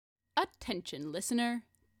Attention, listener.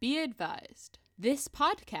 Be advised. This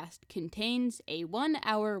podcast contains a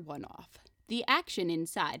 1-hour one-off. The action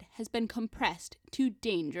inside has been compressed to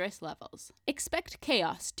dangerous levels. Expect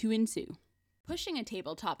chaos to ensue. Pushing a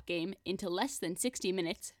tabletop game into less than 60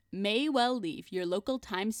 minutes may well leave your local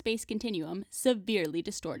time-space continuum severely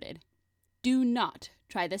distorted. Do not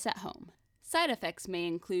try this at home. Side effects may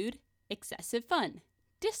include excessive fun,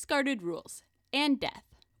 discarded rules, and death.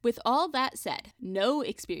 With all that said, no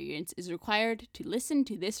experience is required to listen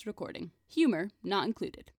to this recording. Humor not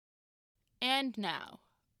included. And now,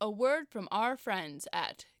 a word from our friends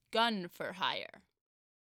at Gun for Hire.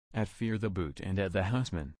 At Fear the Boot and at the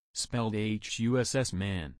Houseman, spelled H-U-S-S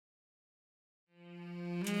man.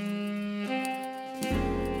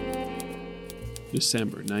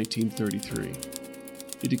 December 1933.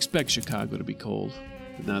 You'd expect Chicago to be cold,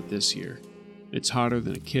 but not this year. It's hotter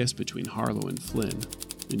than a kiss between Harlow and Flynn,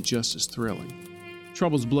 and just as thrilling.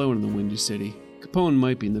 Trouble's blowing in the Windy City. Capone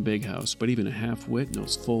might be in the big house, but even a half-wit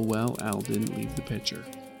knows full well Al didn't leave the picture.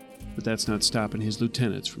 But that's not stopping his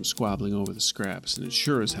lieutenants from squabbling over the scraps, and it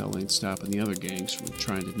sure as hell ain't stopping the other gangs from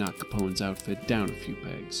trying to knock Capone's outfit down a few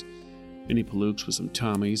pegs. Any palooks with some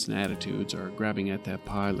Tommies and attitudes are grabbing at that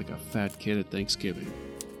pie like a fat kid at Thanksgiving.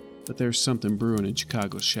 But there's something brewing in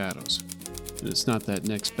Chicago's shadows, and it's not that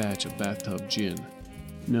next batch of bathtub gin.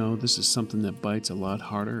 No, this is something that bites a lot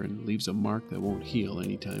harder and leaves a mark that won't heal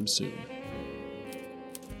anytime soon.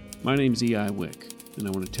 My name's E.I. Wick, and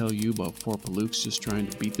I want to tell you about four palooks just trying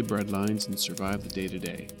to beat the breadlines and survive the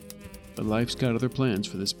day-to-day. But life's got other plans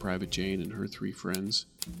for this Private Jane and her three friends.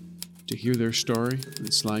 To hear their story,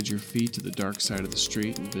 then slide your feet to the dark side of the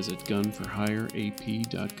street and visit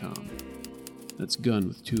gunforhireap.com. That's gun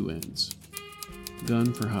with two N's.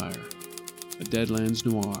 Gun for Hire. A Deadlands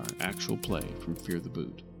Noir actual play from Fear the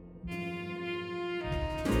Boot.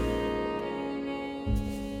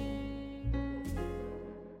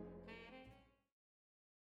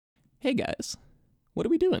 Hey guys, what are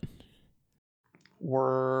we doing?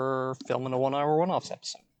 We're filming a 1-hour one-offs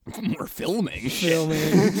episode. We're filming.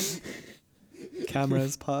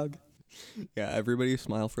 Cameras, Pog. Yeah, everybody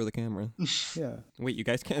smile for the camera. Yeah. Wait, you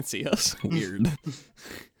guys can't see us? Weird.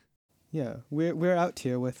 Yeah, we're out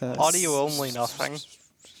here with Audio only, nothing.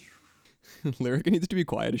 Lyrica needs to be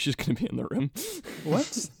quiet if she's gonna be in the room.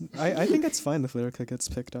 What? I think it's fine if Lyrica gets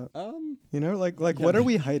picked up. You know, like what are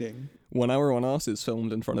we hiding? 1 Hour One-Offs is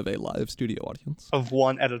filmed in front of a live studio audience. Of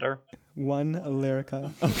one editor. One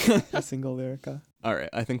Lyrica. A single Lyrica. Alright,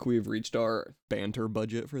 I think we've reached our banter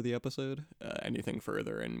budget for the episode. Anything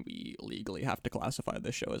further and we legally have to classify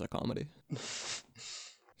this show as a comedy.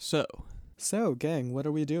 So, gang, what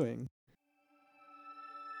are we doing?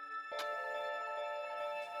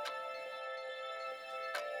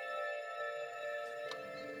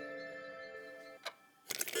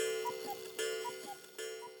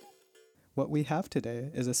 What we have today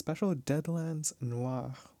is a special Deadlands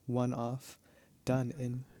Noir one-off done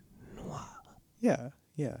in noir. Yeah.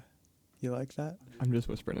 You like that? I'm just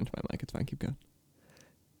whispering into my mic. It's fine. Keep going.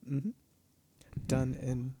 Mm-hmm. Done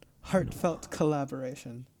in heartfelt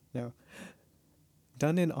collaboration. No.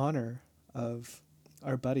 Done in honor of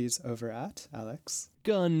our buddies over at, Alex,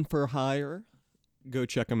 Gun for Hire. Go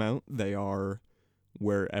check them out. They are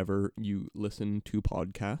wherever you listen to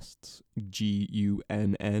podcasts.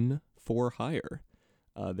 GUNN for Hire.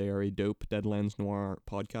 They are a dope Deadlands Noir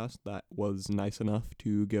podcast that was nice enough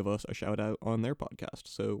to give us a shout out on their podcast.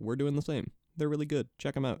 So we're doing the same. They're really good.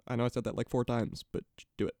 Check them out. I know I said that like 4 times, but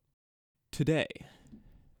do it. Today,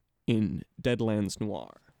 in Deadlands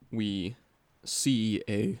Noir, we see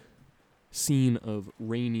a scene of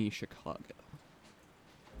rainy Chicago.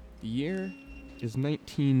 The year is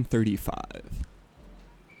 1935.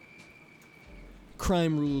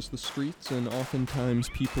 Crime rules the streets, and oftentimes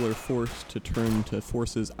people are forced to turn to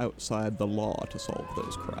forces outside the law to solve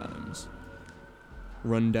those crimes.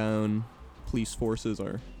 Rundown police forces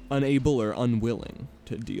are unable or unwilling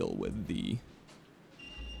to deal with the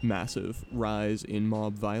massive rise in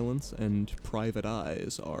mob violence, and private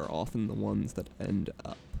eyes are often the ones that end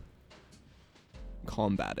up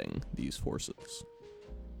combating these forces.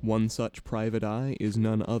 One such private eye is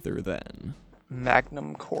none other than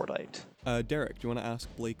Magnum Cordite. Derek, do you want to ask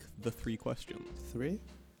Blake the 3 questions? 3?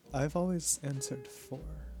 I've always answered 4.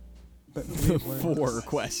 But The 3 4 works.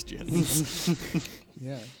 questions.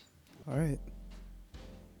 Yeah. Alright.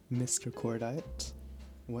 Mr. Cordite,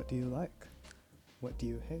 what do you like? What do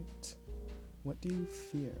you hate? What do you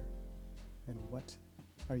fear? And what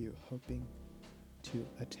are you hoping to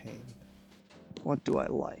attain? What do I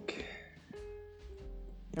like?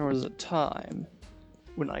 There was a time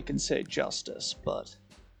when I could say justice, but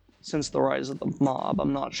Since the rise of the mob,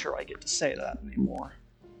 I'm not sure I get to say that anymore.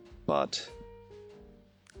 But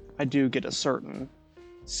I do get a certain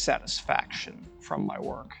satisfaction from my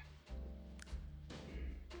work.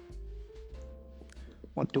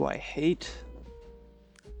 What do I hate?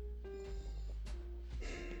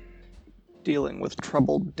 Dealing with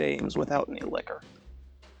troubled dames without any liquor.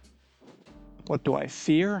 What do I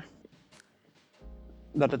fear?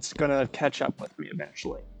 That it's gonna catch up with me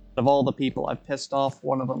eventually. Of all the people I've pissed off,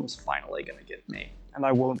 one of them is finally gonna get me, and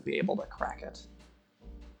I won't be able to crack it.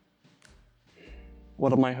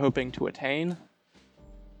 What am I hoping to attain?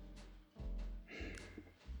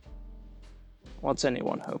 What's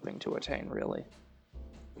anyone hoping to attain, really?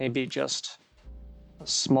 Maybe just a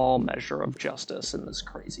small measure of justice in this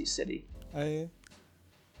crazy city.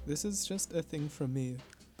 This is just a thing from me,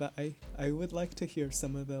 but I would like to hear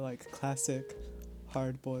some of the, like, classic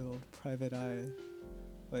hard-boiled Private Eye,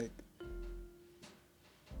 like,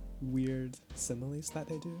 weird similes that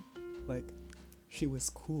they do. Like, she was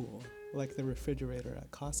cool, like the refrigerator at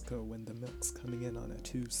Costco when the milk's coming in on a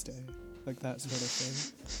Tuesday. Like, that sort of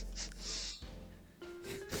thing.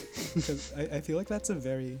 Because I feel like that's a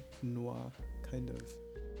very noir kind of...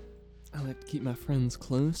 I like to keep my friends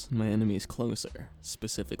close and my enemies closer.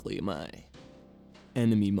 Specifically, my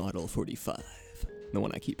enemy Model 45, the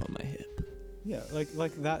one I keep on my hip. Yeah,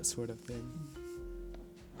 like that sort of thing.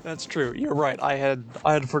 That's true. You're right. I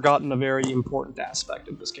had forgotten a very important aspect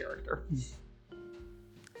of this character.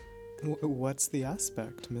 What's the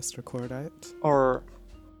aspect, Mr. Cordite? Or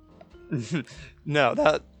no,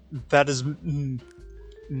 that is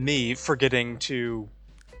me forgetting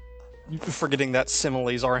that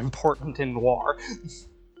similes are important in noir.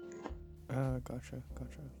 Gotcha.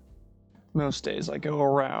 Most days I go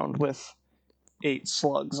around with 8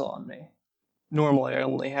 slugs on me. Normally I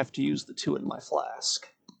only have to use the 2 in my flask.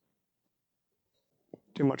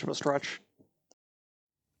 Too much of a stretch?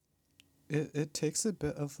 It takes a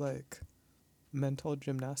bit of, like, mental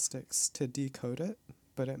gymnastics to decode it,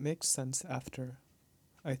 but it makes sense after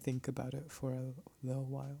I think about it for a little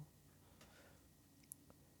while.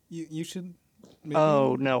 You should maybe...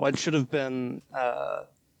 Oh, no, it should have been,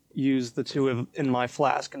 use the 2 in my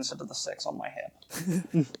flask instead of the 6 on my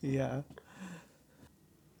hip. Yeah.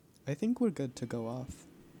 I think we're good to go off.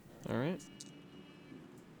 Alright.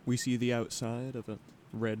 We see the outside of a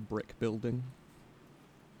red brick building.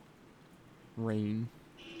 Rain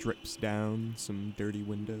drips down some dirty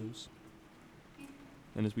windows.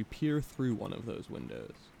 And as we peer through one of those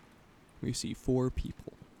windows, we see 4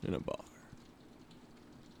 people in a bar.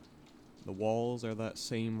 The walls are that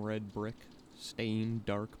same red brick, stained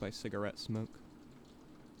dark by cigarette smoke.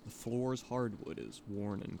 The floor's hardwood is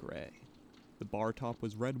worn and gray. The bar top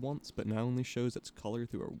was red once, but now only shows its color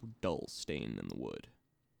through a dull stain in the wood.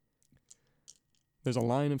 There's a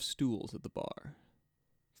line of stools at the bar.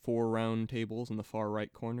 4 round tables in the far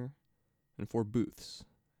right corner, and 4 booths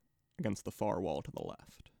against the far wall to the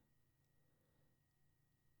left.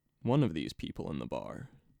 One of these people in the bar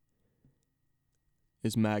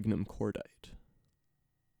is Magnum Cordite.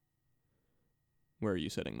 Where are you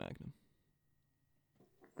sitting, Magnum?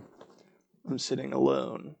 I'm sitting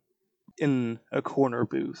alone in a corner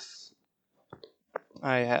booth.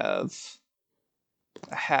 I have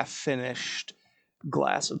a half-finished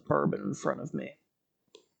glass of bourbon in front of me.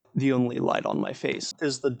 The only light on my face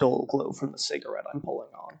is the dull glow from the cigarette I'm pulling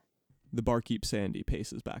on. The barkeep Sandy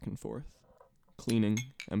paces back and forth, cleaning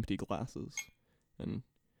empty glasses, and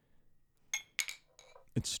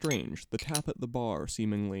it's strange. The tap at the bar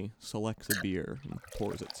seemingly selects a beer and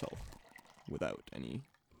pours itself without any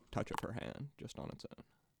touch of her hand, just on its own.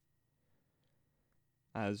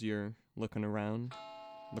 As you're looking around,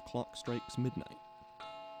 the clock strikes midnight.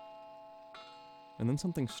 And then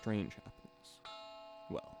something strange happens.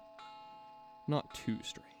 Well, not too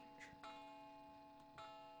strange.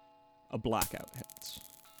 A blackout hits.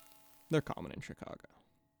 They're common in Chicago.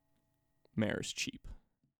 Mayor's cheap.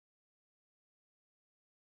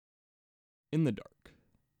 In the dark,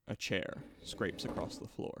 a chair scrapes across the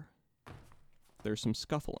floor. There's some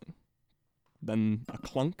scuffling. Then a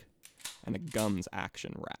clunk, and a gun's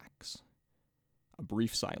action racks. A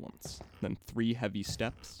brief silence, then 3 heavy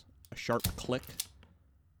steps, a sharp click,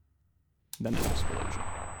 then an explosion.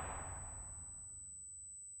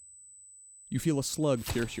 You feel a slug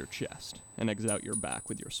pierce your chest and exit out your back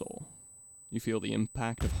with your soul. You feel the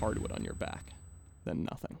impact of hardwood on your back, then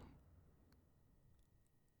nothing.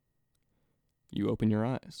 You open your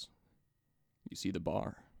eyes. You see the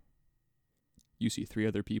bar. You see 3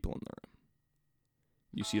 other people in the room.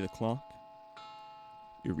 You see the clock.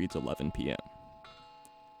 It reads 11 p.m.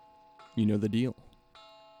 You know the deal.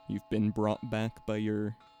 You've been brought back by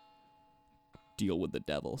your deal with the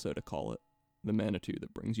devil, so to call it. The Manitou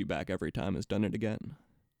that brings you back every time has done it again.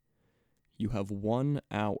 You have 1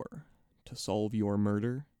 hour to solve your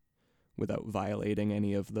murder without violating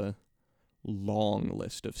any of the long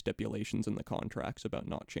list of stipulations in the contracts about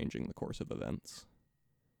not changing the course of events.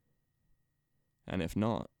 And if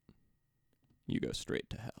not, you go straight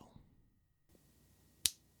to hell.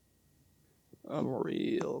 I'm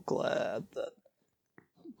real glad that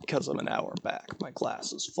because I'm an hour back, my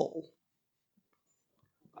glass is full.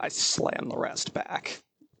 I slam the rest back.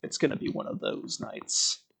 It's gonna be one of those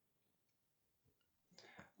nights.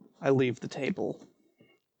 I leave the table,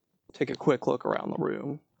 take a quick look around the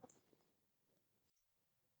room.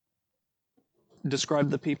 Describe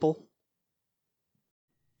the people.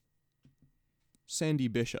 Sandy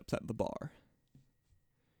Bishop's at the bar.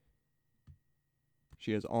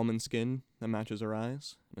 She has almond skin that matches her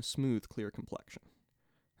eyes, and a smooth, clear complexion.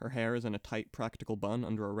 Her hair is in a tight, practical bun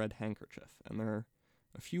under a red handkerchief, and there are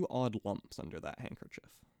a few odd lumps under that handkerchief.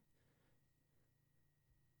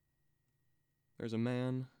 There's a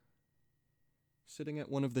man sitting at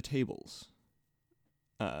one of the tables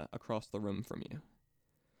across the room from you.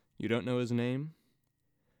 You don't know his name,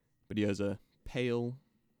 but he has a pale,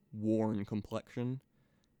 worn complexion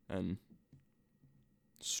and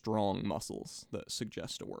strong muscles that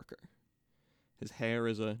suggest a worker. His hair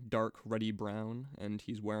is a dark, ruddy brown, and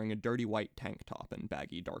he's wearing a dirty white tank top and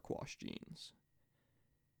baggy, dark-washed jeans.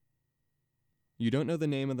 You don't know the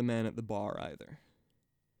name of the man at the bar either,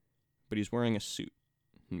 but he's wearing a suit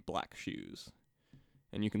and black shoes,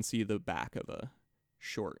 and you can see the back of a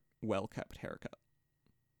short, well-kept haircut.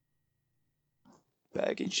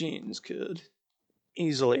 Baggy jeans could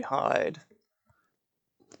easily hide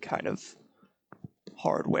the kind of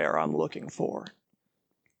hardware I'm looking for.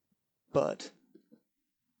 But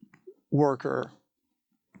worker,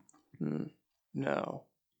 no.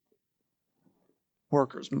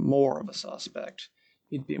 Worker's more of a suspect.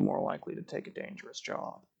 He'd be more likely to take a dangerous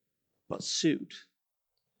job. But suit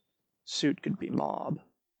could be mob.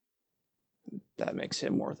 That makes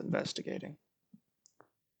him worth investigating.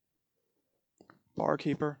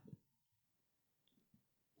 Barkeeper?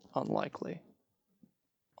 Unlikely.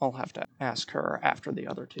 I'll have to ask her after the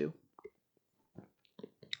other two.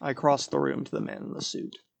 I cross the room to the man in the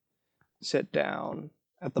suit, sit down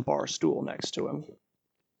at the bar stool next to him.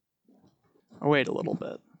 I wait a little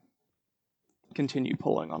bit, continue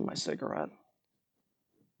pulling on my cigarette.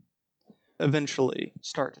 Eventually,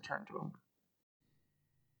 start to turn to him.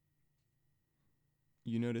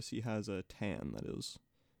 You notice he has a tan that is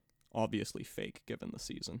obviously fake given the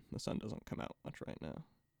season. The sun doesn't come out much right now.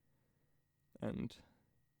 And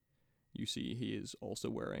you see he is also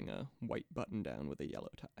wearing a white button-down with a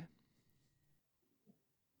yellow tie.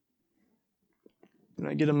 Can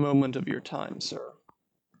I get a moment of your time, sir?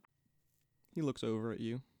 He looks over at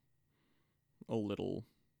you. A little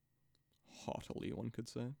haughtily, one could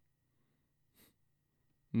say.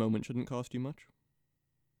 Moment shouldn't cost you much.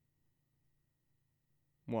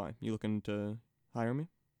 Why? You looking to hire me?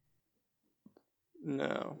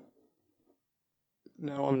 No.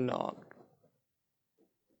 No, I'm not.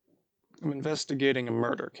 I'm investigating a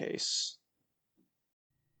murder case.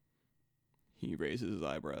 He raises his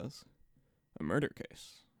eyebrows. A murder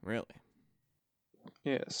case? Really?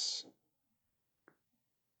 Yes.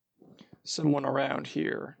 Someone around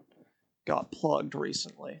here got plugged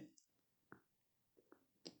recently.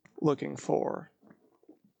 Looking for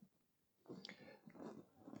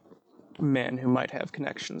men who might have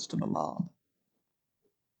connections to the mob.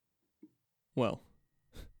 Well,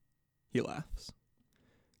 he laughs.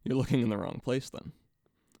 You're looking in the wrong place, then.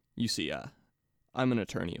 You see, I'm an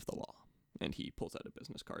attorney of the law, and he pulls out a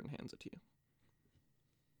business card and hands it to you.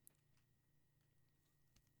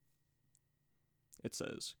 It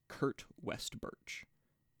says, Kurt Westbirch,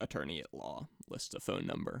 attorney at law, lists a phone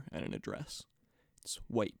number and an address. It's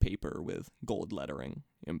white paper with gold lettering,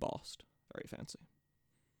 embossed. Very fancy.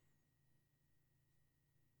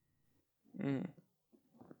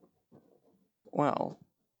 Well,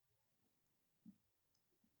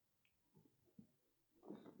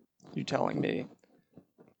 you telling me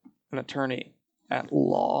an attorney at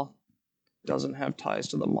law doesn't have ties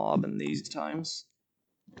to the mob in these times?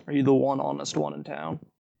 Are you the one honest one in town?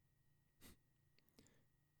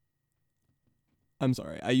 I'm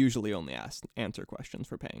sorry, I usually only answer questions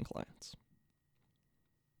for paying clients.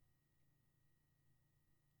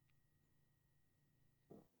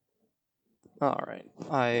 All right.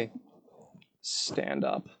 I stand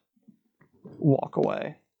up, walk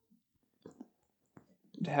away.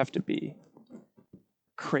 It'd have to be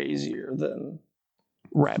crazier than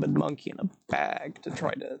rabid monkey in a bag to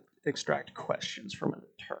try to extract questions from an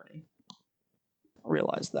attorney.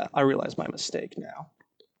 I realize my mistake now.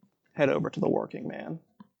 Head over to the working man.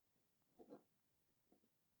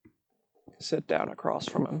 Sit down across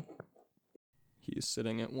from him. He's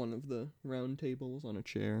sitting at one of the round tables on a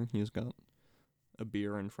chair. He's got a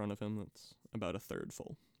beer in front of him that's about a third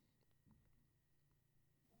full.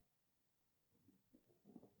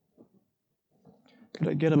 Could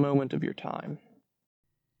I get a moment of your time?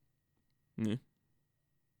 Yeah.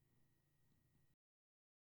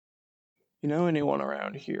 You know anyone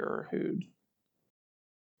around here who'd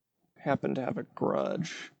happen to have a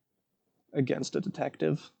grudge against a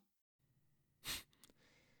detective?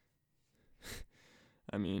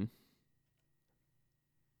 I mean,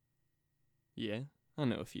 yeah, I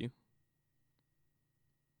know a few.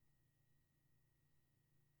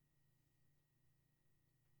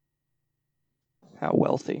 How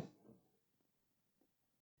wealthy?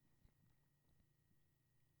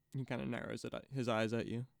 He kind of narrows his eyes at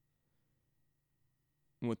you.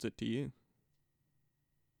 What's it to you?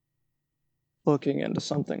 Looking into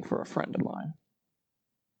something for a friend of mine.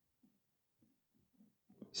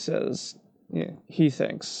 Says he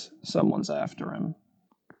thinks someone's after him.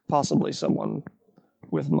 Possibly someone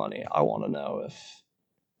with money. I want to know if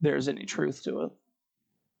there's any truth to it.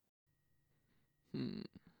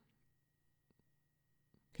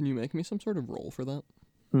 Can you make me some sort of roll for that?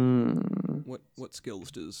 Hmm. What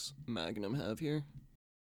skills does Magnum have here?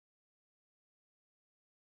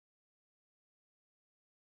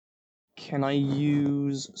 Can I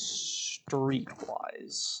use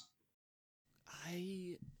Streetwise?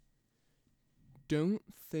 I don't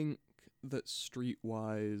think that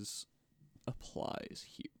Streetwise applies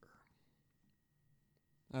here.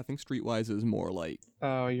 I think Streetwise is more like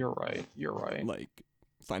Oh, you're right. You're right. like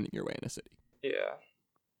finding your way in a city. Yeah.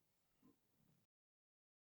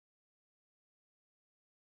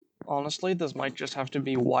 Honestly, this might just have to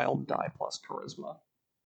be wild die plus charisma.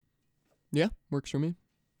 Yeah, works for me.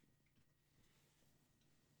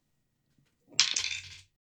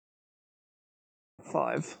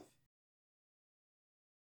 Five.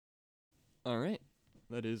 All right.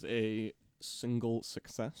 That is a single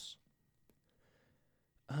success.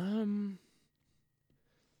 I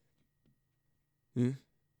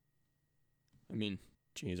mean,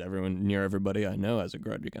 geez, everybody I know has a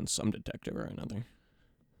grudge against some detective or another.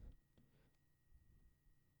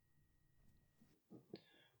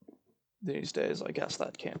 These days, I guess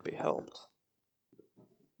that can't be helped.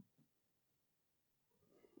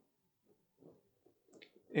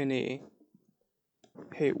 Any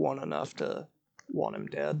hate one enough to want him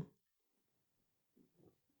dead?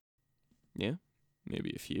 Yeah,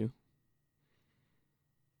 maybe a few.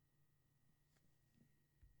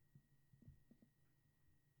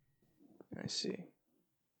 I see.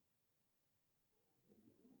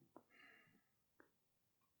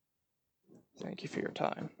 Thank you for your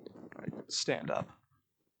time. I stand up.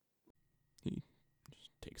 He just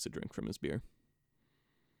takes a drink from his beer.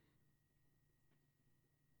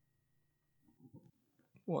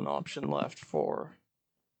 One option left for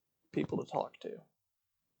people to talk to.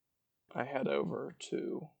 I head over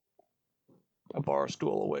to a bar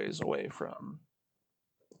stool a ways away from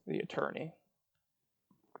the attorney.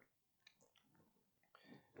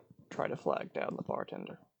 Try to flag down the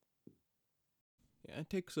bartender. Yeah, it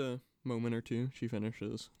takes a moment or two. She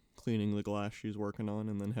finishes cleaning the glass she's working on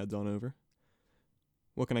and then heads on over.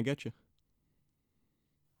 What can I get you?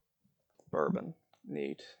 Bourbon.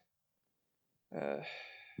 Neat.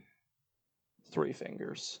 3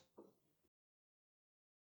 fingers.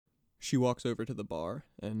 She walks over to the bar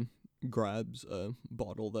and grabs a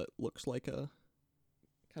bottle that looks like a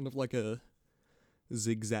kind of like a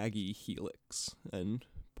zigzaggy helix and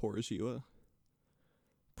pours you a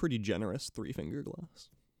pretty generous 3-finger glass.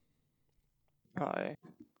 I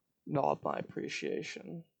nod my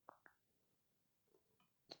appreciation.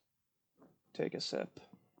 Take a sip.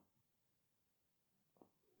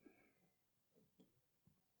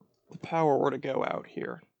 If the power were to go out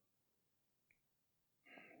here,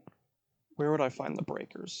 where would I find the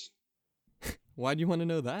breakers? Why do you want to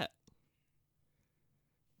know that?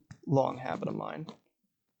 Long habit of mine.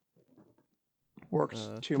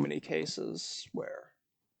 Worked too many cases where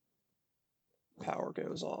power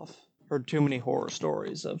goes off. Heard too many horror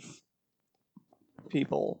stories of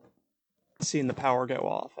people seeing the power go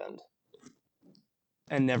off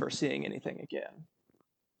and never seeing anything again.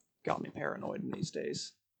 Got me paranoid in these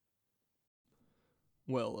days.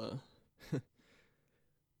 Well, I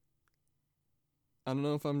don't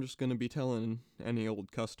know if I'm just gonna be telling any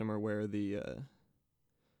old customer where the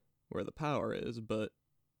power is, but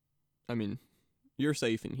I mean, you're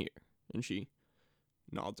safe in here. And she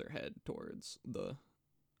nods her head towards the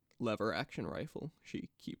lever action rifle she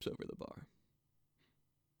keeps over the bar.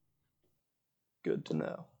 Good to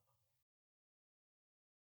know.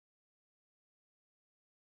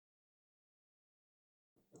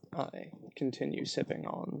 I continue sipping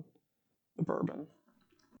on the bourbon.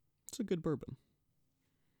 It's a good bourbon.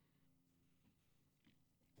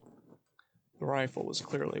 The rifle was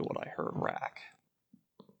clearly what I heard rack.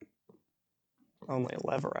 Only a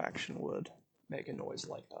lever action would make a noise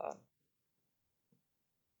like that.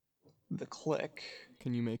 The click.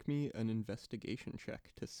 Can you make me an investigation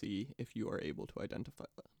check to see if you are able to identify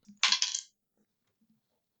that?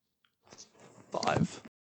 5.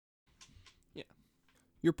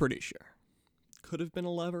 You're pretty sure. Could have been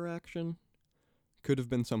a lever action. Could have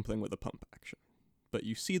been something with a pump action. But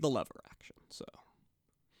you see the lever action, so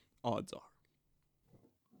odds are.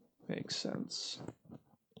 Makes sense.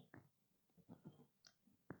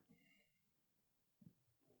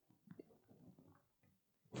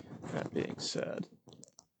 That being said,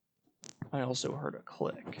 I also heard a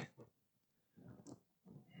click.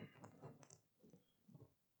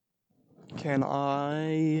 Can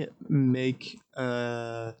I make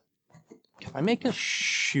a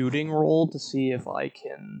shooting roll to see if I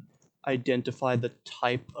can identify the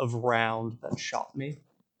type of round that shot me?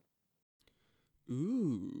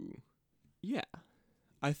 Ooh. Yeah.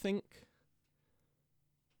 I think...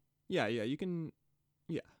 Yeah, you can...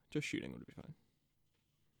 Yeah, just shooting would be fine.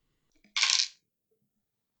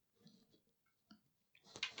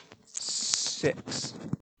 6.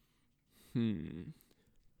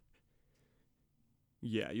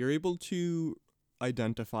 Yeah, you're able to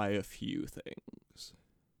identify a few things.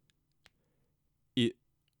 It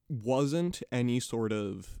wasn't any sort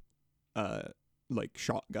of, like,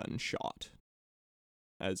 shotgun shot.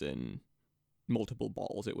 As in multiple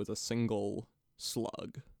balls. It was a single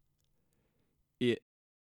slug. It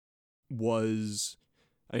was...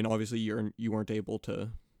 I mean, obviously you weren't able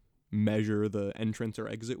to measure the entrance or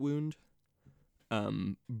exit wound.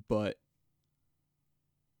 But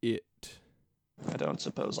it... I don't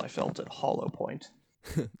suppose I felt it hollow point.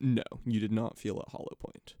 No, you did not feel a hollow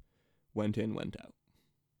point. Went in, went out.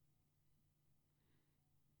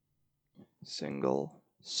 Single,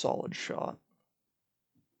 solid shot.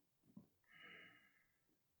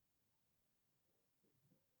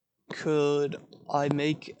 Could I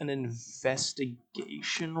make an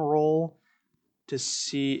investigation roll to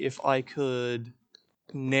see if I could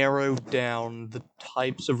narrow down the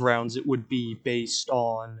types of rounds it would be based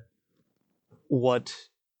on what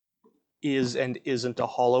is and isn't a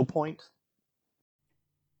hollow point?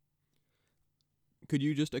 Could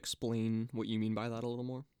you just explain what you mean by that a little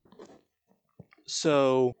more?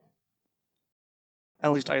 So,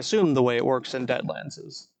 at least I assume the way it works in Deadlands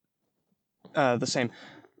is the same.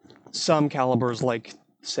 Some calibers, like,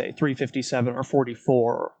 say, 357 or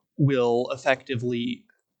 44, will effectively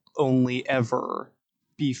only ever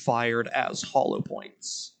be fired as hollow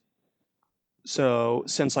points. So,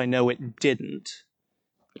 since I know it didn't,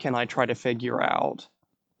 can I try to figure out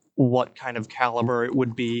what kind of caliber it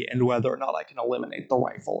would be and whether or not I can eliminate the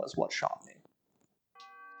rifle as what shot me?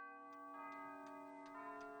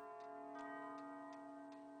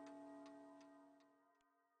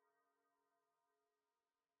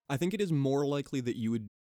 I think it is more likely that you would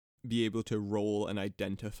be able to roll and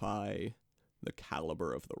identify the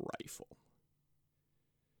caliber of the rifle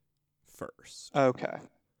first. Okay.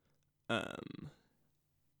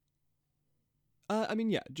 I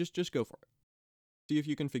mean, yeah, just go for it. See if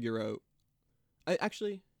you can figure out...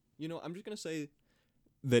 Actually, you know, I'm just gonna say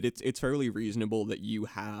that it's fairly reasonable that you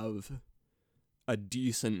have a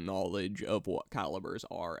decent knowledge of what calibers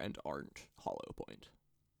are and aren't hollow point.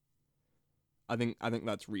 I think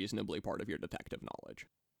that's reasonably part of your detective knowledge.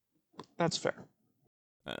 That's fair.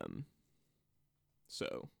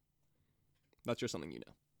 So that's just something you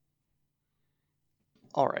know.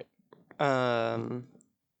 All right.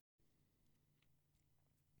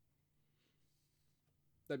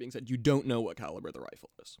 That being said, you don't know what caliber the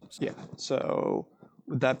rifle is. So. Yeah. So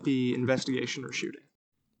would that be investigation or shooting?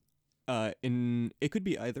 It could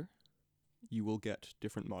be either. You will get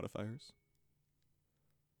different modifiers.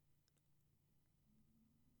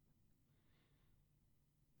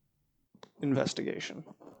 Investigation.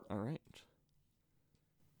 All right.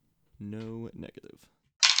 No negative.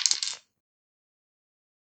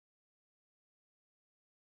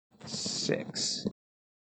 6.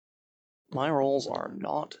 My rolls are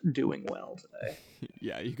not doing well today.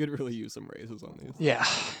 Yeah, you could really use some raises on these. Yeah.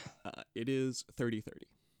 It is 30-30.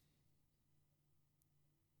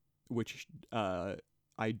 Which, I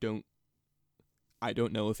don't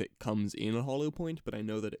know if it comes in a hollow point, but I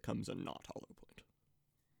know that it comes in not hollow point.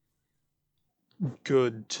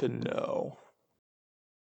 Good to know.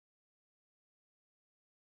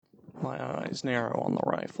 My eyes narrow on the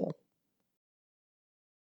rifle.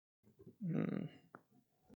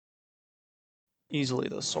 Easily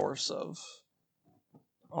the source of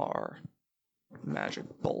our magic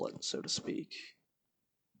bullet, so to speak.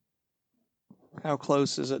 How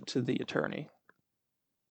close is it to the attorney?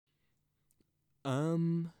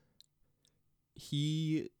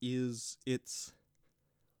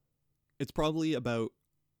 It's probably about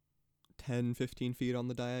 10-15 feet on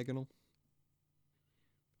the diagonal.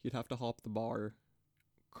 You'd have to hop the bar,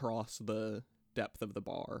 cross the depth of the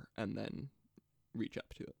bar, and then reach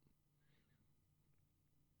up to it.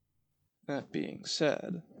 That being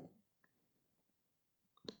said,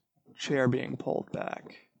 chair being pulled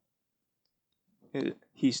back,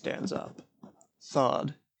 he stands up.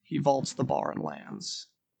 Thud, he vaults the bar and lands.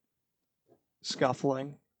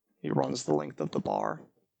 Scuffling, he runs the length of the bar.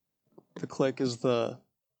 The click is the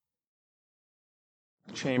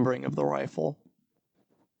chambering of the rifle.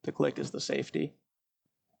 The click is the safety.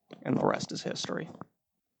 And the rest is history.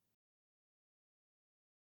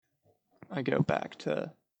 I go back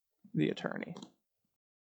to the attorney.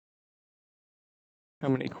 How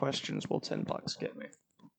many questions will $10 get me?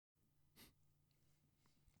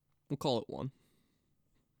 We'll call it one.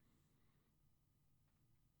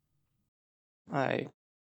 I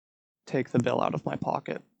take the bill out of my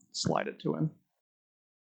pocket, slide it to him.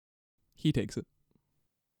 He takes it.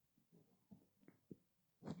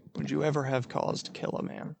 Would you ever have cause to kill a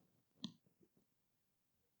man?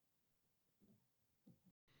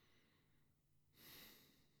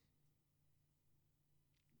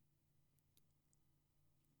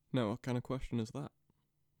 No, what kind of question is that?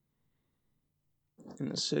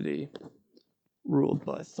 In a city ruled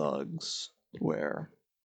by thugs, where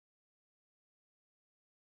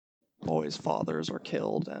boys' fathers are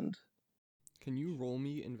killed and... Can you roll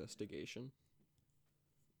me investigation?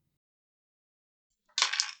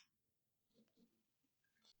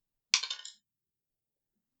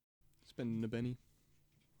 Spending a Benny.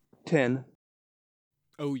 10.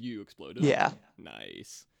 Oh, you exploded? Yeah.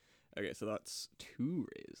 Nice. Okay, so that's 2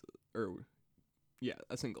 raises.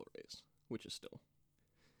 A single raise, which is still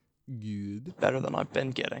good. Better than I've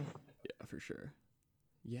been getting. Yeah, for sure.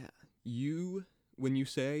 Yeah. When you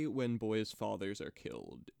say when boys' fathers are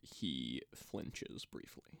killed, he flinches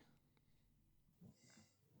briefly.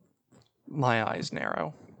 My eyes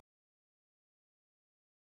narrow.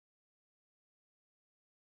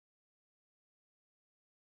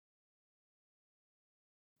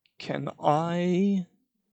 Can I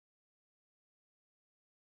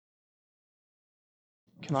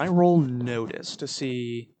roll notice to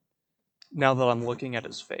see, now that I'm looking at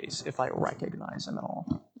his face, if I recognize him at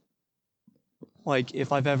all? Like,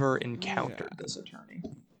 if I've ever encountered this attorney.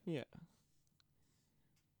 Yeah.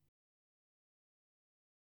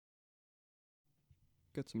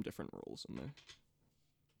 Got some different rolls in there.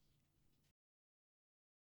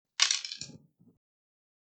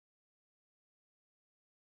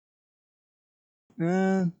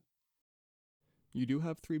 You do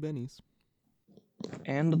have 3 bennies.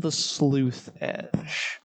 And the sleuth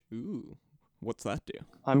edge. Ooh, what's that do?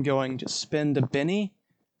 I'm going to spend a Benny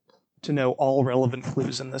to know all relevant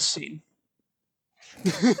clues in this scene.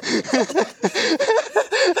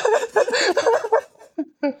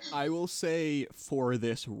 I will say for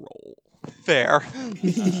this roll. Fair.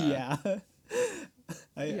 Yeah.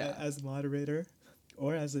 I, as moderator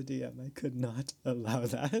or as a DM, I could not allow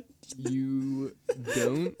that. You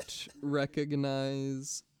don't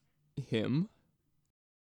recognize him.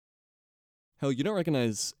 Hell, you don't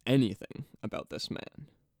recognize anything about this man.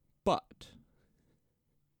 But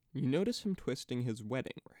you notice him twisting his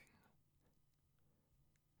wedding ring.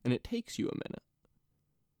 And it takes you a minute.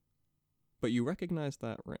 But you recognize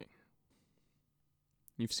that ring.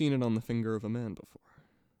 You've seen it on the finger of a man before.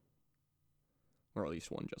 Or at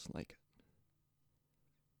least one just like it.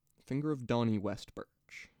 The finger of Donnie Westbirch.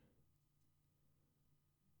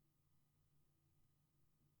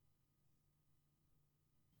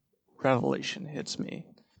 Revelation hits me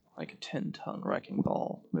like a 10-ton wrecking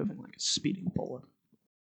ball, moving like a speeding bullet.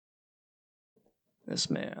 This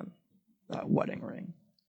man, that wedding ring.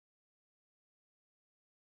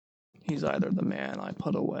 He's either the man I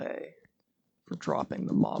put away for dropping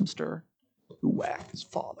the mobster who whacked his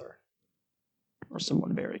father, or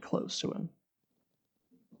someone very close to him.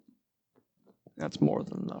 That's more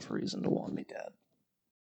than enough reason to want me dead.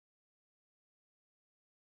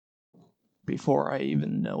 Before I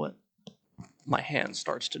even know it, my hand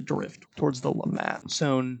starts to drift towards the lamat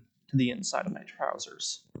sewn to the inside of my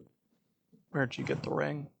trousers. Where'd you get the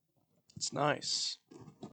ring? It's nice.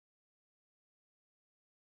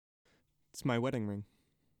 It's my wedding ring.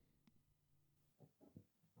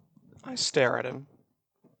 I stare at him.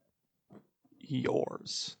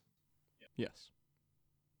 Yours. Yes.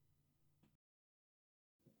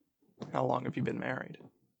 How long have you been married?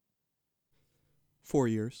 4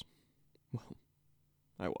 years. Well,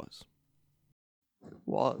 I was.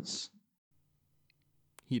 Was.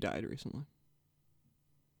 He died recently.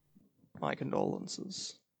 My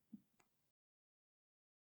condolences.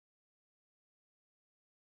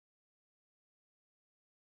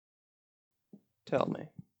 Tell me,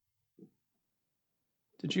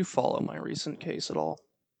 did you follow my recent case at all?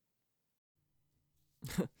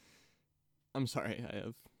 I'm sorry, I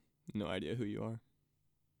have no idea who you are.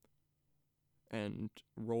 And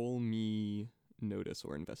roll me notice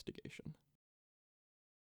or investigation.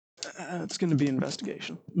 It's gonna be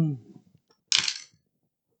investigation.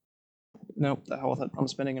 Nope, the hell with it. I'm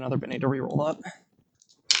spending another Benny to reroll that.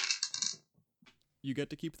 You get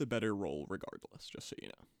to keep the better roll regardless, just so you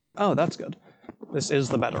know. Oh, that's good. This is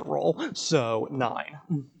the better roll, so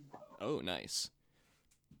 9. Oh, nice.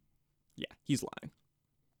 Yeah, he's lying.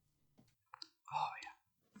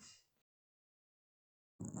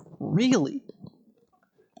 Really?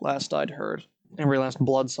 Last I'd heard, every last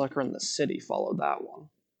bloodsucker in the city followed that one.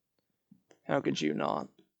 How could you not?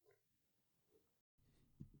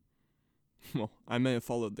 Well, I may have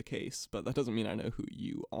followed the case, but that doesn't mean I know who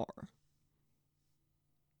you are.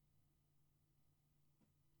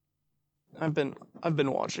 I've been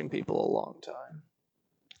watching people a long time.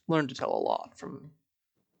 Learned to tell a lot from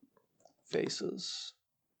faces.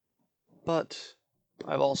 But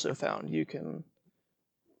I've also found you can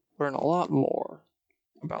learn a lot more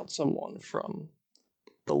about someone from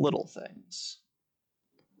the little things.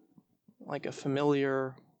 Like a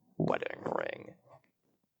familiar wedding ring.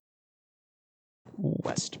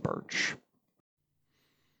 West Birch.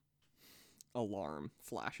 Alarm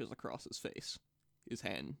flashes across his face. His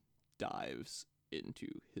hand dives into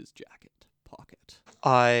his jacket pocket.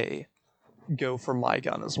 I go for my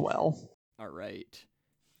gun as well. All right.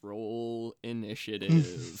 Roll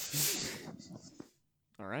initiative.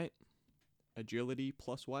 All right. Agility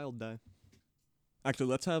plus wild die. Actually,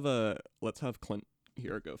 let's have Clint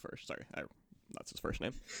here go first. Sorry, that's his first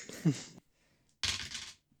name.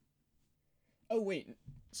 Oh wait,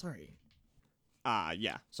 sorry.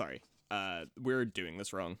 Yeah, sorry. We're doing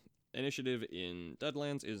this wrong. Initiative in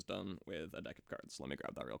Deadlands is done with a deck of cards. Let me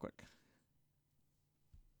grab that real quick.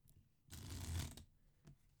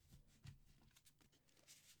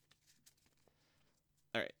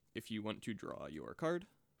 Alright, if you want to draw your card.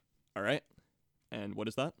 Alright, and what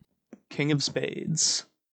is that? King of Spades.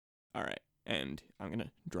 Alright, and I'm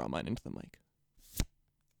gonna draw mine into the mic.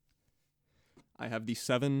 I have the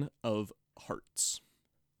 7 of Hearts.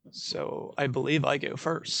 So I believe I go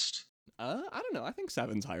first. I don't know, I think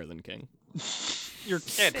 7's higher than King. You're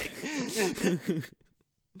kidding.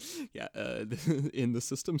 Yeah, in the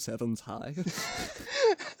system, 7's high.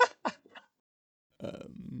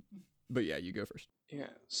 But yeah, you go first.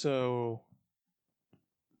 Yeah, so...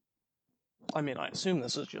 I mean, I assume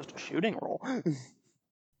this is just a shooting roll.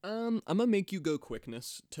 I'm gonna make you go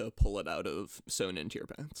quickness to pull it out of sewn into your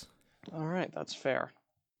pants. Alright, that's fair.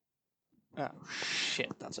 Oh,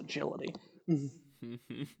 shit, that's agility. You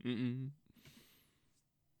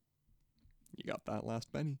got that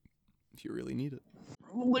last penny, if you really need it.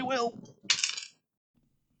 Probably will.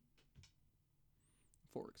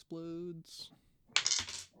 4 explodes.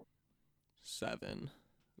 7.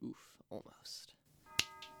 Oof, almost.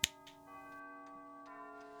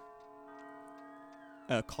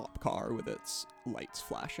 A cop car with its lights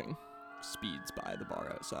flashing speeds by the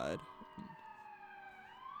bar outside.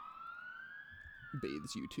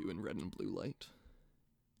 Bathes you two in red and blue light.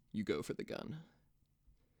 You go for the gun.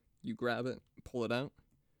 You grab it, pull it out.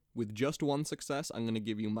 With just 1 success, I'm going to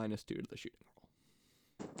give you -2 to the shooting roll.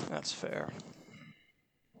 That's fair.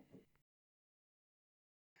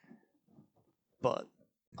 But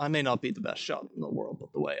I may not be the best shot in the world,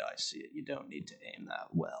 but the way I see it, you don't need to aim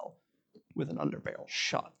that well with an underbarrel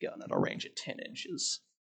shotgun at a range of 10 inches.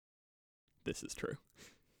 This is true.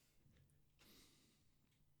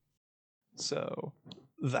 So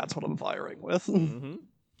that's what I'm firing with. Mm-hmm.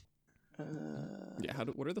 Yeah,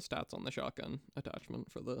 what are the stats on the shotgun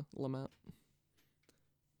attachment for the Lamat?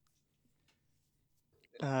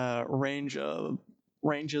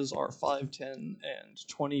 Ranges are 5, 10, and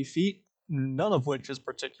 20 feet, none of which is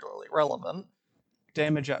particularly relevant.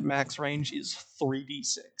 Damage at max range is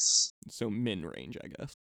 3d6. So min range, I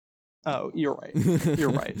guess. Oh, you're right.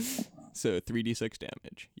 You're right. So 3d6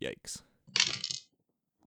 damage. Yikes.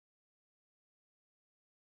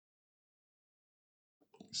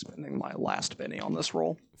 Spending my last penny on this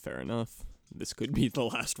roll. Fair enough. This could be the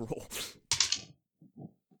last roll.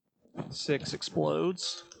 6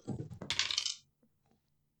 explodes.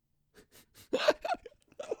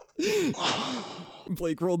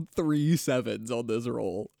 Blake rolled 3 7s on this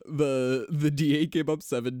roll. The D8 came up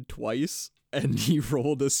 7 twice, and he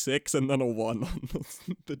rolled a 6 and then a 1 on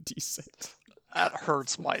the D6. That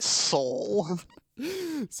hurts my soul.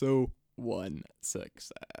 So 1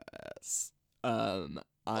 success.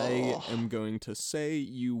 I am going to say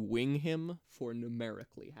you wing him for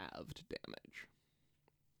numerically halved damage.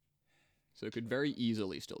 So it could very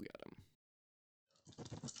easily still get him.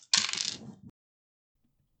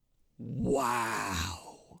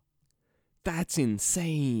 Wow. That's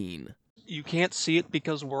insane. You can't see it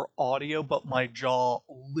because we're audio, but my jaw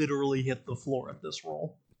literally hit the floor at this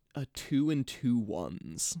roll. A 2 and 2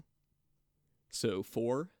 1s. So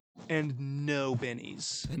 4 And no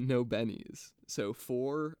bennies. and no bennies. So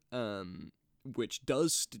 4, which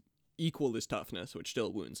does equal his toughness, which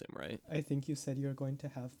still wounds him, right? I think you said you were going to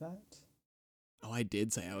have that. Oh, I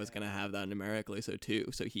did say I was gonna have that numerically, so 2.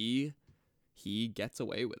 So he gets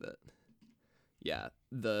away with it. Yeah,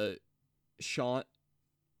 the shot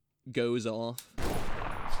goes off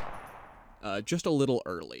just a little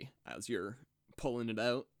early as you're pulling it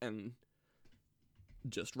out, and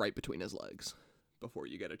just right between his legs before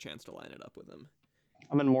you get a chance to line it up with him.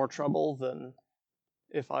 I'm in more trouble than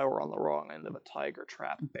if I were on the wrong end of a tiger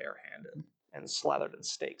trap barehanded and slathered in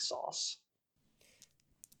steak sauce.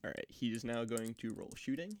 Alright, he's now going to roll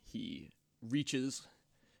shooting. He reaches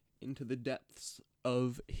into the depths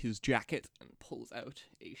of his jacket and pulls out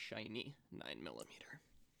a shiny 9mm.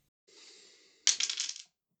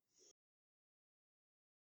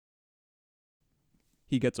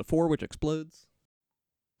 He gets a 4, which explodes.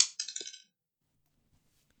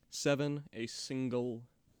 7, a single,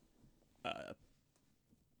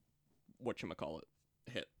 whatchamacallit,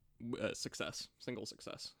 hit, success, single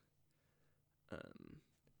success.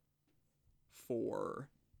 4.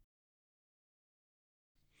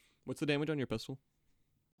 What's the damage on your pistol?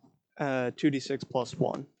 2d6 plus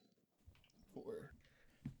 1. 4.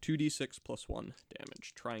 2d6 plus 1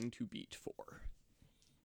 damage, trying to beat 4.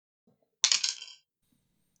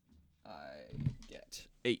 I get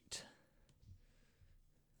 8.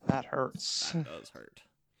 That hurts. That does hurt.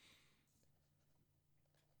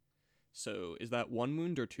 So, is that 1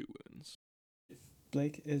 wound or 2 wounds?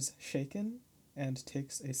 Blake is shaken and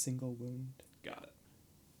takes a single wound. Got it.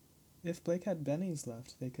 If Blake had bennies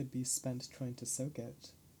left, they could be spent trying to soak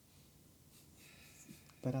it.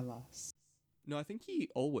 But alas. No, I think he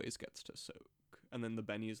always gets to soak, and then the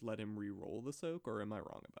bennies let him re-roll the soak, or am I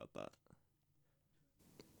wrong about that?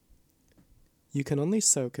 You can only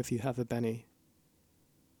soak if you have a benny.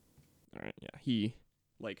 Alright, yeah, he,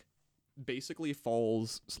 basically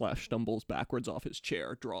falls / stumbles backwards off his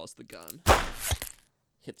chair, draws the gun,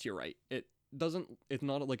 hits you right. It's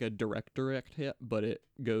not like a direct hit, but it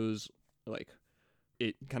goes,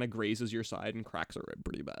 it kind of grazes your side and cracks a rib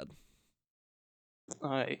pretty bad.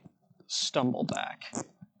 I stumble back,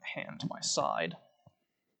 hand to my side.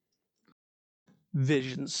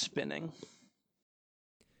 Vision spinning.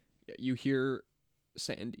 Yeah, you hear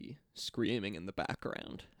Sandy screaming in the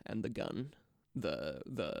background, and the gun,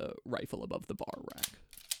 the rifle above the bar rack.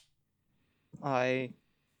 I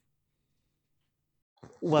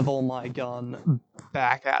level my gun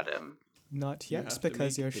back at him. Not You yet, have to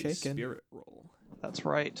because make you're a shaken. Spirit roll. That's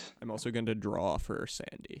right. I'm also going to draw for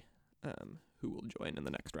Sandy, who will join in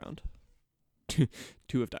the next round.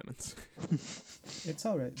 2 of diamonds. It's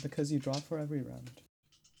alright, because you draw for every round.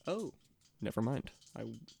 Oh, never mind. I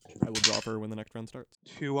will draw for her when the next round starts.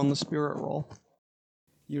 2 on the spirit roll.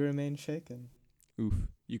 You remain shaken. Oof.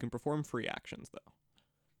 You can perform free actions, though,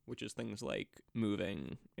 which is things like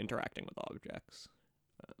moving, interacting with objects.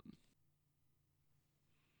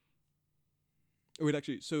 Wait,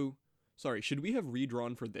 actually, sorry, should we have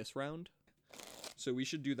redrawn for this round? So we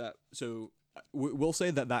should do that. So we'll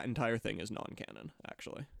say that entire thing is non-canon,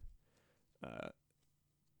 actually.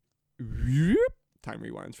 Time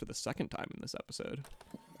rewinds for the second time in this episode,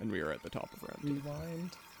 and we are at the top of round 2.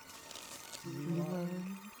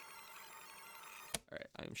 Rewind. Alright,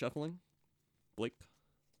 I am shuffling. Blake.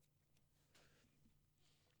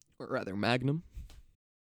 Or rather, Magnum.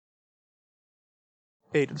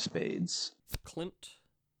 8 of spades. Clint.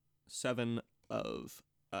 7 of,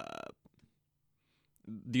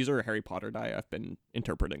 these are Harry Potter die. I've been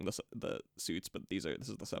interpreting the suits, but this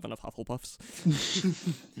is the 7 of Hufflepuffs.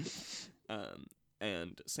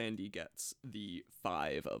 And Sandy gets the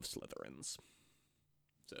 5 of Slytherins.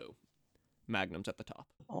 So, Magnum's at the top.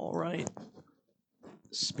 All right.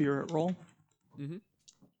 Spirit roll. Mm-hmm.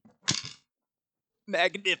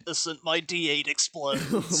 Magnificent, my D8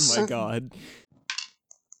 explodes. Oh my god.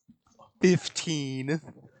 15.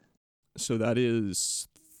 So that is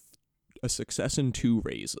a success and 2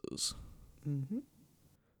 raises. Mm-hmm.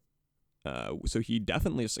 So he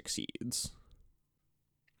definitely succeeds.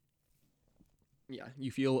 Yeah,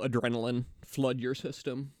 you feel adrenaline flood your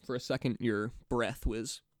system. For a second, your breath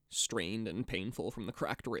was strained and painful from the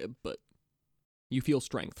cracked rib, but you feel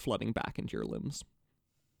strength flooding back into your limbs.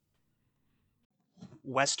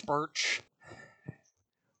 West Birch.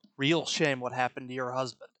 Real shame what happened to your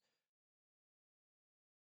husband.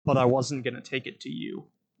 But I wasn't gonna take it to you.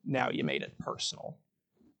 Now you made it personal.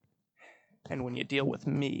 And when you deal with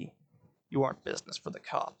me, you aren't business for the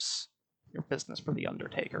cops. You're business for the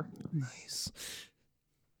Undertaker. Nice.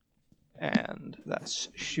 And that's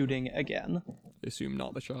shooting again. I assume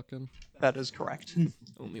not the shotgun. That is correct.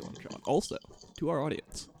 Only one shot. Also, to our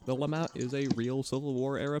audience, the Lamat is a real Civil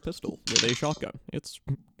War era pistol with a shotgun. It's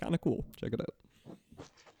kind of cool. Check it out.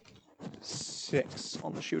 6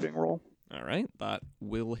 on the shooting roll. Alright, that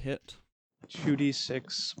will hit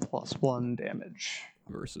 2d6 plus 1 damage.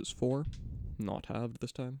 versus 4. Not halved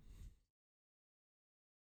this time.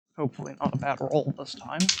 Hopefully not a bad roll this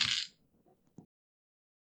time.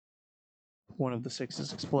 One of the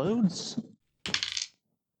 6s explodes.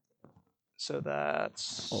 So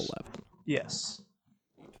that's 11. Yes.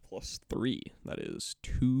 8 plus 3. That is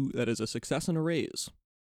 2. That is a success and a raise.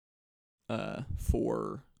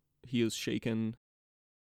 For he is shaken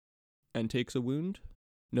and takes a wound.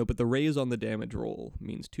 No, but the raise on the damage roll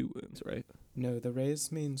means 2 wounds, right? No, the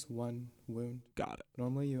raise means 1 wound. Got it.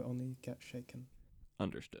 Normally you only get shaken.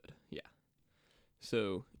 Understood. Yeah.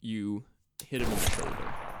 So you hit him in the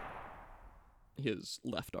shoulder. His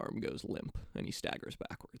left arm goes limp, and he staggers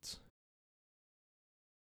backwards.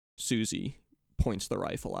 Susie points the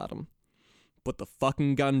rifle at him. Put the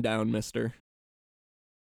fucking gun down, mister.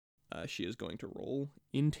 She is going to roll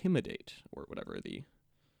Intimidate, or whatever the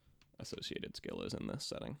associated skill is in this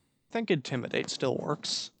setting. I think Intimidate still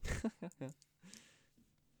works.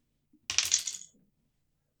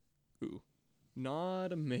 Ooh.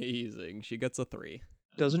 Not amazing. She gets a 3.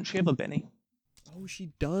 Doesn't she have a Benny? Oh,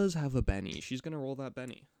 she does have a Benny. She's gonna roll that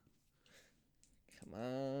Benny. Come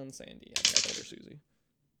on, Sandy. I told her Susie.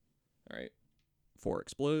 Alright. 4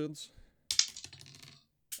 explodes.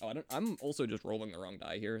 Oh, I'm also just rolling the wrong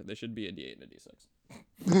die here. This should be a D8 and a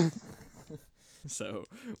D6. So,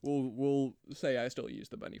 we'll say I still use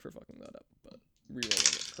the Benny for fucking that up, but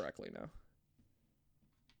rerolling it correctly now.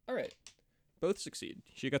 Alright. Both succeed.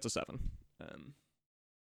 She gets a 7.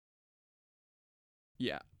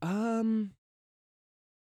 Yeah. I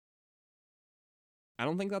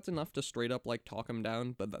don't think that's enough to straight up, like, talk him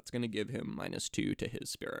down, but that's going to give him -2 to his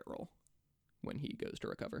spirit roll when he goes to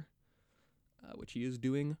recover, which he is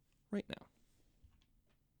doing right now.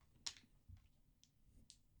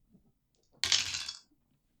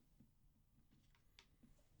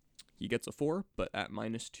 He gets a 4, but at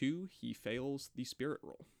 -2, he fails the spirit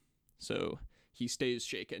roll. So he stays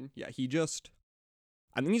shaken. Yeah, I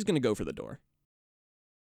think he's going to go for the door.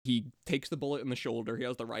 He takes the bullet in the shoulder, he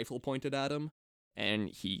has the rifle pointed at him, and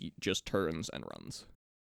he just turns and runs.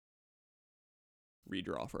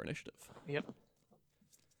 Redraw for initiative. Yep.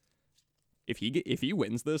 If he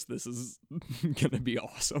wins this is gonna be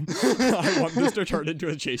awesome. I want this to turn into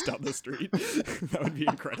a chase down the street. That would be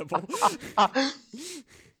incredible.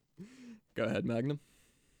 Go ahead, Magnum.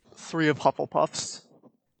 3 of Hufflepuffs.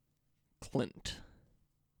 Clint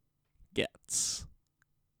gets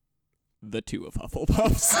the 2 of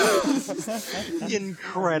Hufflepuffs.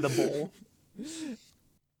 Incredible.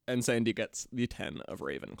 And Sandy gets the 10 of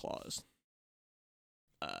Ravenclaws.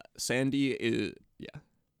 Sandy is, yeah.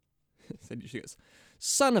 Sandy, she goes,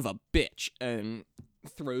 son of a bitch, and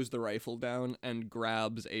throws the rifle down and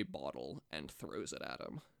grabs a bottle and throws it at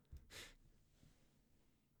him.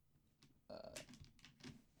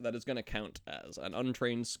 That is going to count as an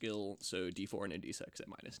untrained skill, so D4 and a D6 at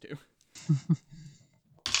 -2.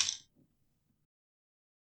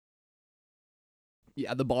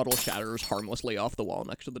 Yeah, the bottle shatters harmlessly off the wall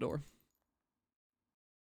next to the door.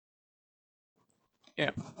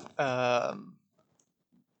 Yeah. I'm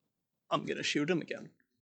gonna shoot him again.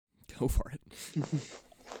 Go for it. Let's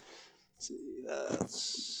see,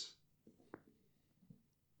 that's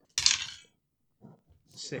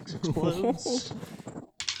 6 explodes.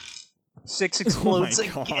 6 explodes Oh my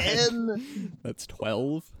God. again. That's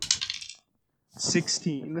 12.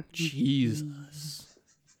 16. Jesus.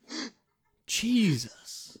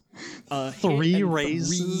 Jesus. 3 hit and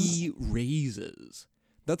raises? 3 raises.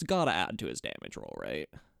 That's gotta add to his damage roll, right?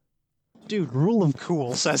 Dude, rule of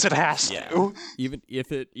cool says it has to. Even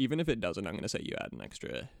if it doesn't, I'm gonna say you add an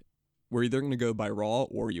extra. We're either gonna go by raw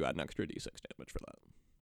or you add an extra d6 damage for that.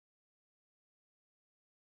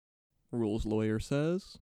 Rules lawyer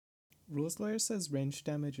says. Rules lawyer says range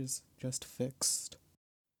damage is just fixed.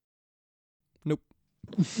 Nope.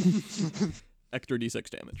 Extra d6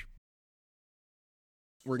 damage.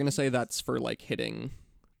 We're gonna say that's for like hitting,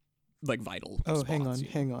 like vital. Oh, spots.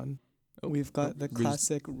 hang on. Oh, We've got the res-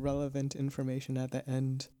 classic relevant information at the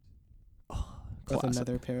end Oh, of classic.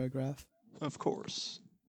 another paragraph. Of course.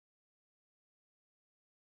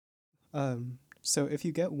 So if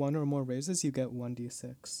you get one or more raises, you get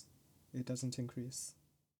 1d6. It doesn't increase.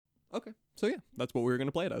 Okay, so yeah, that's what we were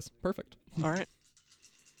gonna play it as. Perfect. All right.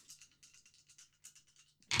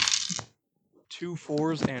 2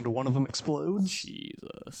 4s and one of them explodes.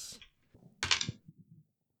 Jesus.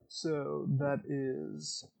 So that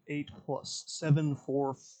is 8 plus 7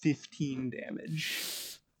 for 15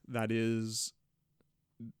 damage. That is.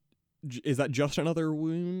 Is that just another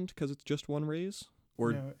wound because it's just one raise,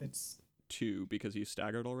 or No, it's... two because he's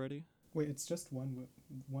staggered already? Wait, it's just one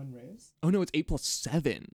raise? Oh no, it's 8 plus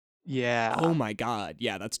 7. Yeah. Oh my god.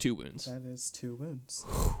 Yeah, that's 2 wounds. That is 2 wounds,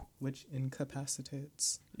 which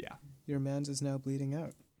incapacitates. Yeah. Your man's is now bleeding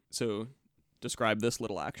out. So, describe this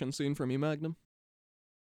little action scene for me, Magnum.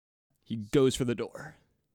 He goes for the door.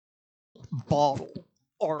 Bottle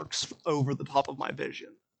arcs over the top of my vision.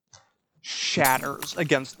 Shatters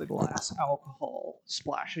against the glass, alcohol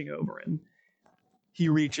splashing over him. He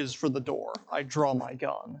reaches for the door. I draw my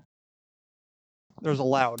gun. There's a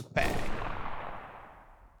loud bang.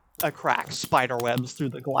 A crack spiderwebs through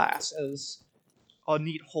the glass as a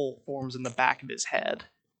neat hole forms in the back of his head,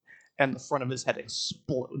 and the front of his head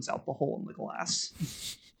explodes out the hole in the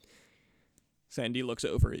glass. Sandy looks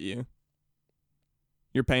over at you.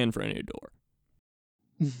 You're paying for a new door.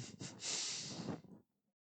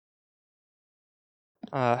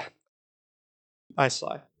 I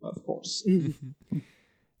sigh, of course.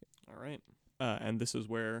 All right. And this is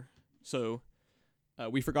where... So,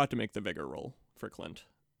 we forgot to make the vigor roll for Clint.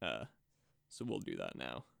 So we'll do that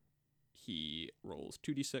now. He rolls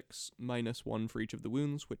 2d6 minus 1 for each of the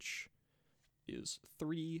wounds, which is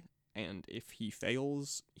 3. And if he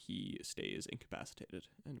fails, he stays incapacitated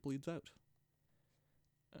and bleeds out.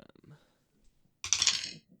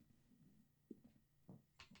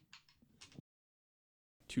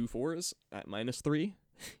 2 4s at minus 3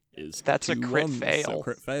 is That's a 2 crit 1s, fail. So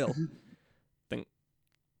crit fail.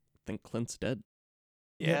 think Clint's dead.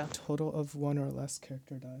 Yeah. Total of 1 or less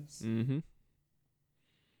character dies. Mm-hmm.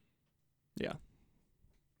 Yeah.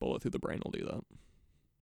 Bullet through the brain will do that.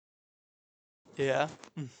 Yeah.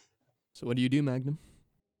 So what do you do, Magnum?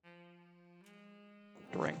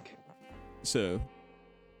 Drink. So,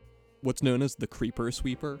 what's known as the Creeper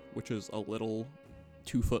Sweeper, which is a little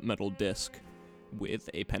 2-foot metal disc with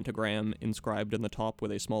a pentagram inscribed in the top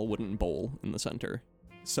with a small wooden bowl in the center.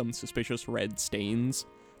 Some suspicious red stains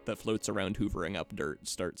that floats around hoovering up dirt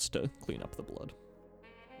starts to clean up the blood.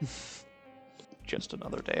 Just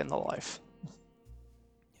another day in the life.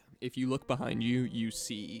 If you look behind you, you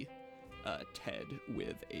see Ted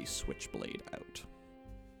with a switchblade out.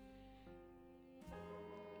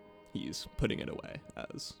 He's putting it away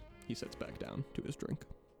as he sits back down to his drink.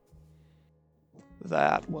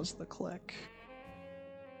 That was the click.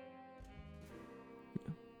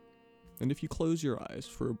 And if you close your eyes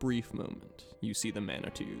for a brief moment, you see the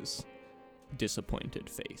Manitou's disappointed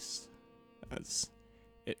face as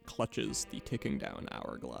it clutches the ticking down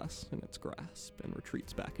hourglass in its grasp and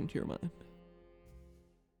retreats back into your mind.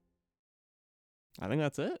 I think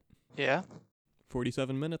that's it. Yeah.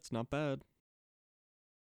 47 minutes, not bad.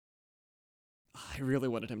 I really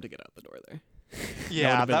wanted him to get out the door there.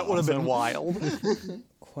 Yeah, that would have been awesome. wild.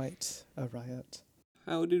 Quite a riot.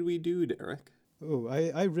 How did we do, Derek? Oh,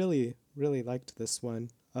 I really liked this one.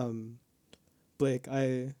 Blake,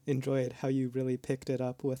 I enjoyed how you really picked it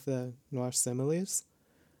up with the noir similes.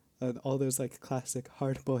 All those like classic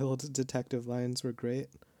hard-boiled detective lines were great.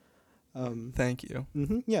 Thank you.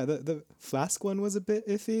 Yeah, the flask one was a bit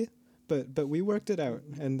iffy, but we worked it out,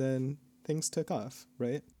 and then things took off,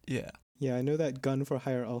 right? Yeah. Yeah, I know that Gun for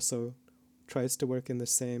Hire also tries to work in the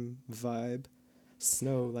same vibe.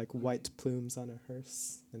 Snow, like white plumes on a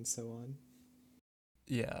hearse, and so on.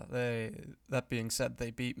 Yeah, that being said,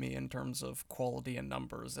 they beat me in terms of quality and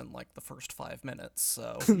numbers in like the first 5 minutes,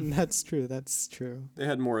 so That's true. They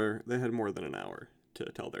had more than an hour to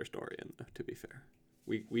tell their story, and to be fair.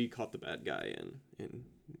 We caught the bad guy in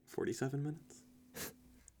 47 minutes.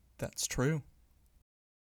 that's true.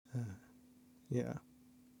 Yeah.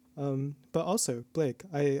 But also, Blake,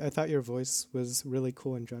 I thought your voice was really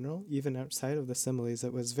cool in general. Even outside of the similes,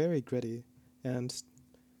 it was very gritty and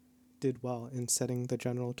did well in setting the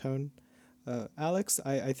general tone. Alex,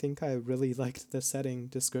 I think I really liked the setting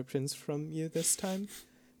descriptions from you this time.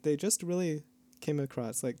 They just really came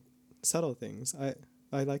across like subtle things.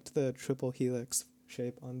 I liked the triple helix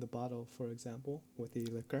shape on the bottle, for example, with the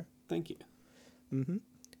liquor. Thank you. Mm-hmm.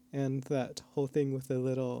 And that whole thing with the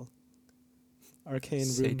little arcane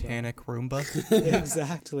Satanic Roomba. Roomba.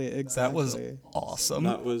 Exactly. That was awesome.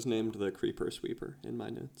 That was named the Creeper Sweeper in my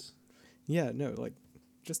notes. Yeah, no, like,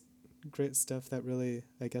 just great stuff that really,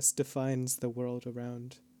 I guess, defines the world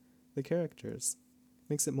around the characters.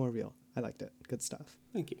 Makes it more real. I liked it. Good stuff.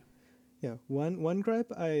 Thank you. Yeah, one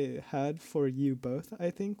gripe I had for you both, I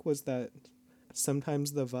think, was that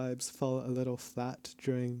sometimes the vibes fall a little flat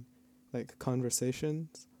during, like,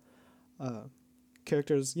 conversations.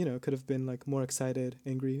 Characters, could have been, like, more excited,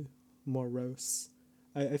 angry, morose.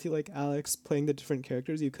 I feel like Alex, playing the different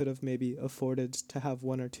characters, you could have maybe afforded to have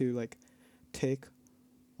one or two, like, take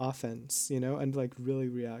offense, and, like, really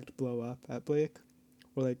react, blow up at Blake.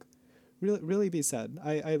 Or, like, really be sad.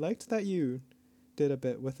 I liked that you did a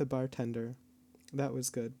bit with the bartender. That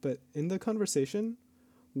was good. But in the conversation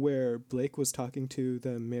where Blake was talking to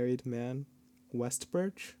the married man,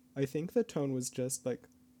 Westbirch, I think the tone was just, like,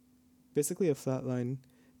 basically a flat line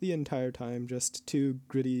the entire time, just two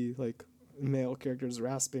gritty, like, male characters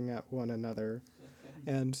rasping at one another.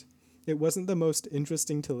 And it wasn't the most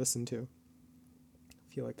interesting to listen to.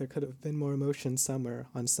 I feel like there could have been more emotion somewhere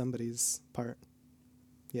on somebody's part.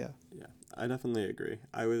 Yeah. Yeah, I definitely agree.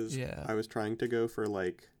 I was trying to go for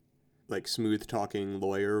like smooth talking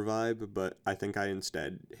lawyer vibe, but I think I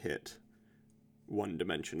instead hit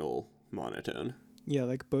one-dimensional monotone. Yeah,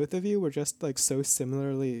 like both of you were just like so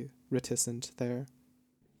similarly reticent there.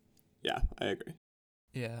 Yeah, I agree.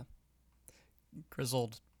 Yeah.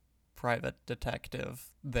 Grizzled private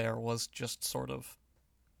detective there was just sort of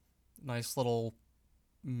nice little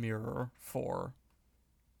mirror for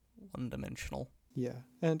one-dimensional. Yeah,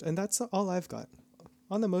 and that's all I've got.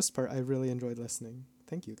 On the most part, I really enjoyed listening.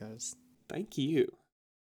 Thank you, guys. Thank you.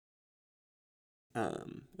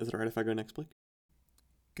 Is it alright if I go next, Blake?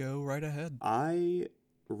 Go right ahead. I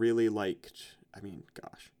really liked, I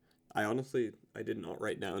did not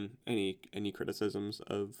write down any criticisms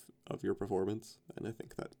of your performance, and I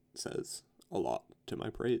think that says a lot to my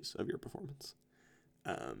praise of your performance.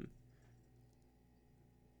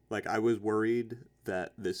 I was worried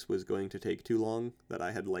that this was going to take too long, that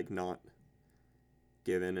I had, not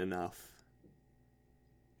given enough.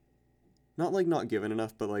 Not given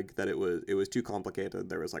enough, but, that it was too complicated.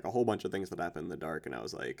 There was, a whole bunch of things that happened in the dark, and I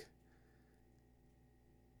was like,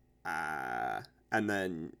 and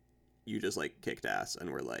then you just, kicked ass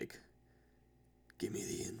and were like, give me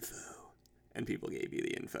the info. And people gave you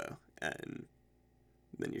the info, and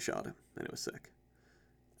then you shot him, and it was sick.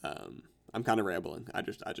 I'm kind of rambling. I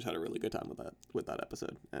just had a really good time with that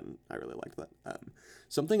episode, and I really liked that.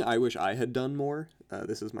 Something I wish I had done more,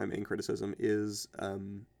 this is my main criticism, is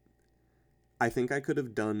I think I could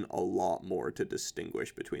have done a lot more to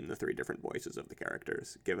distinguish between the three different voices of the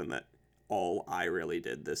characters, given that all I really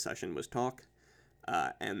did this session was talk.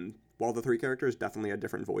 And while the three characters definitely had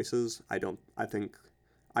different voices, I think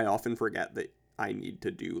I often forget that I need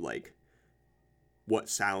to do, what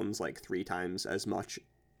sounds like three times as much,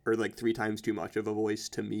 or three times too much of a voice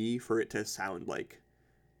to me for it to sound like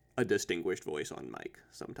a distinguished voice on mic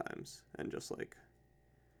sometimes. And just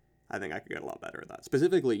I think I could get a lot better at that.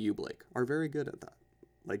 Specifically you, Blake, are very good at that.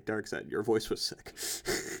 Like Derek said, your voice was sick.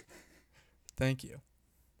 Thank you.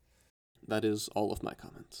 That is all of my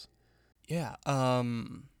comments. Yeah,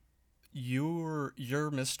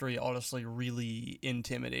 your mystery honestly really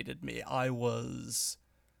intimidated me.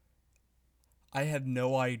 I had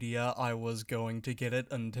no idea I was going to get it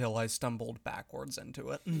until I stumbled backwards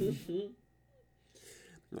into it. And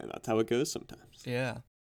that's how it goes sometimes. Yeah.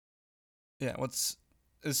 Yeah, what's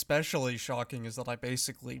especially shocking is that I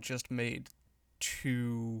basically just made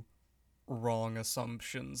two wrong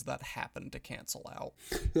assumptions that happened to cancel out.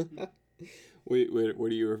 Wait,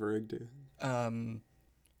 what are you referring to?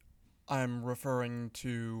 I'm referring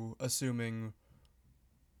to assuming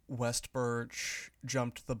Westbirch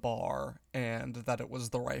jumped the bar and that it was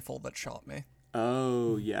the rifle that shot me.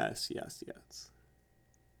 Oh, yes.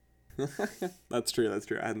 That's true.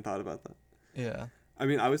 I hadn't thought about that. Yeah. I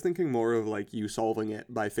mean, I was thinking more of you solving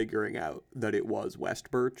it by figuring out that it was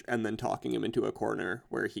Westbirch and then talking him into a corner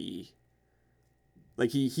where he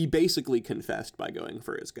basically confessed by going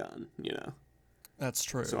for his gun, That's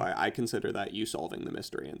true. So I consider that you solving the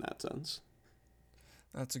mystery in that sense.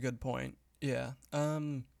 That's a good point. Yeah.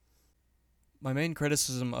 My main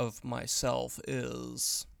criticism of myself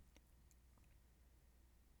is...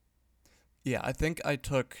 Yeah, I think I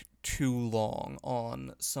took too long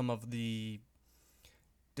on some of the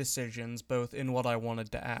decisions, both in what I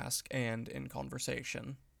wanted to ask and in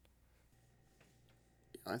conversation.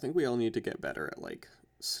 I think we all need to get better at, like,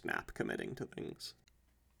 snap committing to things.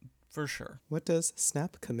 For sure. What does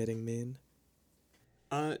snap committing mean?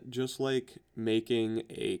 Just, like, making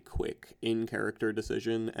a quick in-character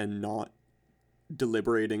decision and not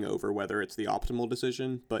deliberating over whether it's the optimal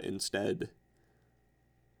decision, but instead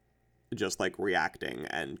just, like, reacting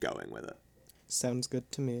and going with it. Sounds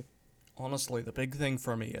good to me. Honestly, the big thing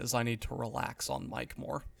for me is I need to relax on mic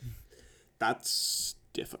more. That's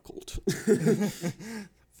difficult.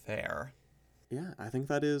 Fair. Yeah, I think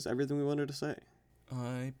that is everything we wanted to say.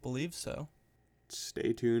 I believe so.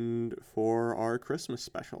 Stay tuned for our Christmas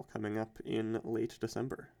special coming up in late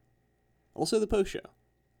December. Also the post show.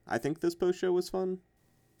 I think this post show was fun.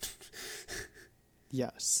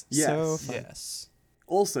 Yes. Yes. So fun. Yes.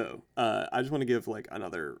 Also, I just want to give like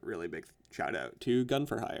another really big shout out to Gun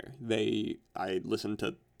for Hire. I listened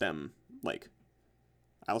to them, like,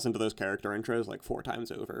 I listened to those character intros like 4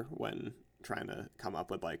 times over when trying to come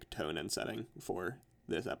up with like tone and setting for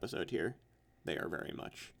this episode here. They are very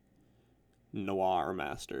much noir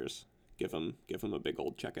masters. Give them a big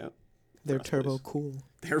old check out. They're Us, turbo please. cool.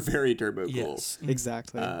 They're very turbo cool. Yes.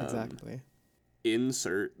 Exactly. Um, Exactly.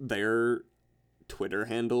 Insert their Twitter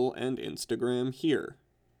handle and Instagram here.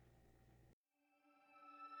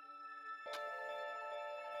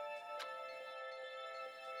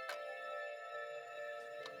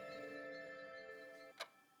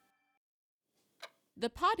 The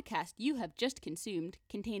podcast you have just consumed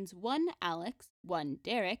contains 1 Alex, 1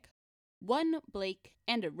 Derek, 1 Blake,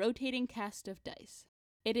 and a rotating cast of dice.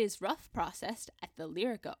 It is rough processed at the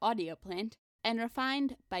Lyrica audio plant and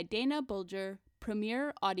refined by Dana Bulger,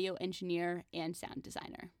 premier audio engineer and sound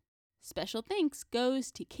designer. Special thanks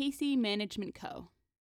goes to Casey Management Co.